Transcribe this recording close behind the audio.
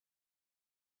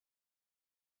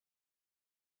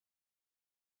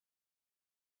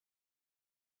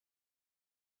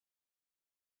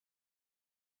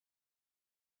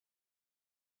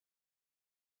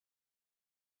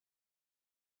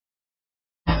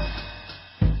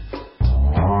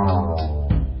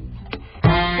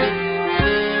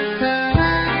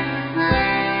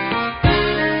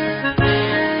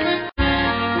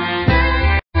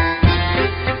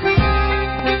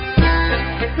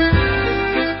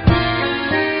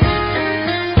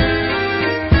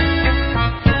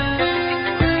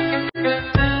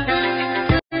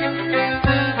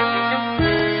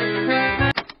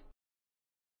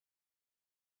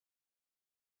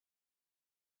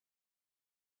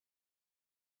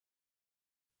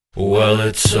Well,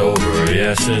 it's over,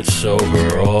 yes, it's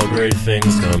over. All great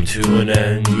things come to an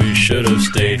end. We should have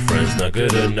stayed friends, not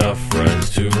good enough friends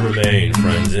to remain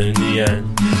friends in the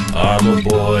end. I'm a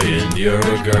boy and you're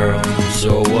a girl,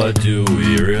 so what do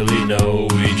we really know?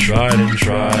 We tried and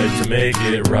tried to make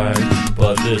it right,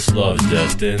 but this love's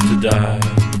destined to die.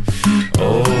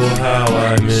 Oh, how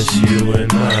I miss you in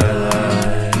my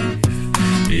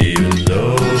life, even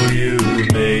though you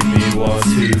made me want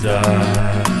to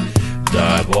die.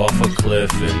 Dive off a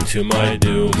cliff into my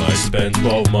doom. I spent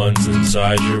 12 months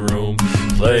inside your room,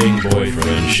 playing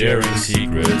boyfriend, sharing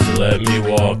secrets. Let me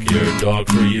walk your dog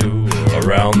for you.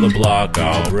 Around the block,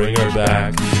 I'll bring her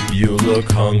back. You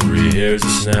look hungry, here's a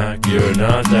snack. You're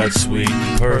not that sweet,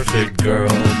 perfect girl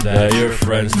that your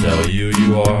friends tell you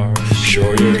you are.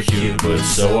 Sure, you're cute, but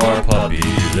so are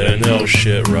puppies, and they'll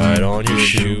shit right on your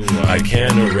shoe. I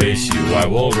can't erase you, I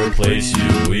won't replace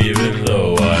you, even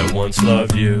though I once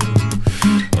loved you.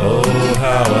 Oh,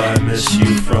 how I miss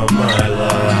you from my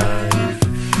life,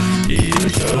 even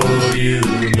though you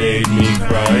made me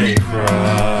cry and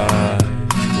cry.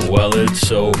 Well,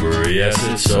 it's over, yes,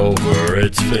 it's over.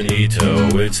 It's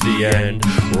finito, it's the end.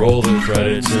 Roll the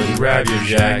credits and grab your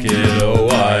jacket. Oh,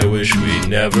 I wish we'd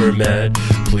never met.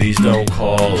 Please don't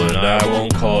call and I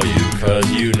won't call you, 'cause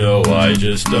you know I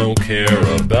just don't care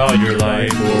about your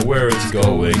life or where it's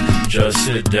going. Just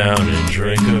sit down and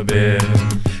drink a beer,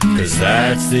 'cause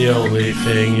that's the only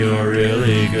thing you're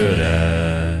really good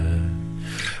at.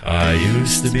 I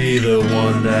used to be the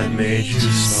one that made you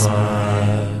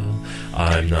smile.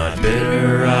 I'm not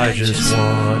bitter, I just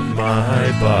want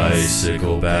my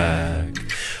bicycle back.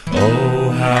 Oh,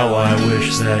 how I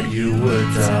wish that you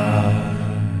would die.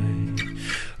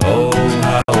 Oh,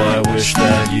 how I wish that